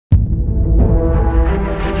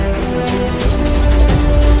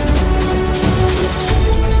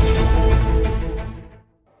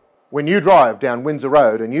When you drive down Windsor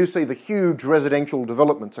Road and you see the huge residential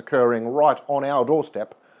developments occurring right on our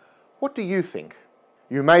doorstep, what do you think?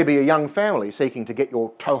 You may be a young family seeking to get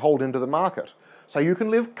your toehold into the market, so you can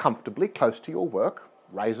live comfortably close to your work,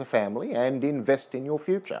 raise a family and invest in your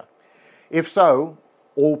future. If so,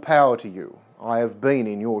 all power to you. I have been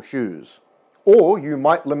in your shoes. Or you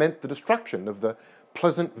might lament the destruction of the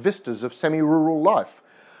pleasant vistas of semi-rural life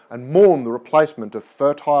and mourn the replacement of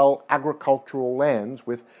fertile agricultural lands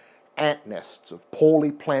with ant nests of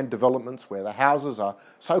poorly planned developments where the houses are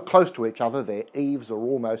so close to each other their eaves are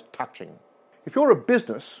almost touching. If you're a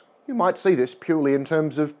business, you might see this purely in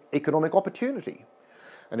terms of economic opportunity.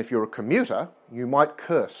 And if you're a commuter, you might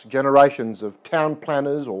curse generations of town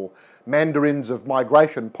planners or mandarins of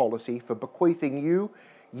migration policy for bequeathing you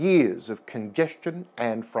years of congestion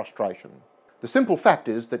and frustration. The simple fact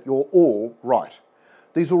is that you're all right.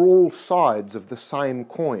 These are all sides of the same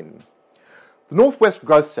coin. The northwest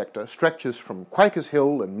growth sector stretches from Quakers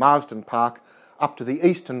Hill and Marsden Park up to the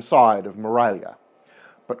eastern side of Moralia.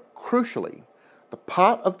 But crucially, the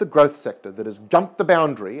part of the growth sector that has jumped the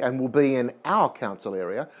boundary and will be in our council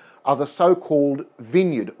area are the so-called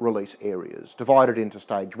vineyard release areas, divided into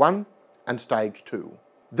Stage 1 and Stage 2.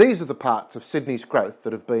 These are the parts of Sydney's growth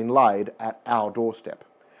that have been laid at our doorstep.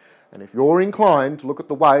 And if you're inclined to look at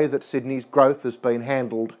the way that Sydney's growth has been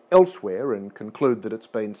handled elsewhere and conclude that it's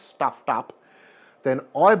been stuffed up, then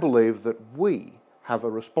I believe that we have a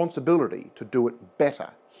responsibility to do it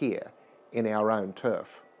better here in our own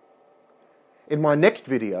turf. In my next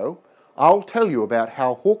video, I'll tell you about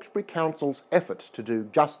how Hawkesbury Council's efforts to do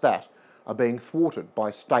just that are being thwarted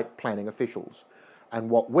by state planning officials and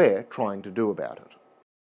what we're trying to do about it.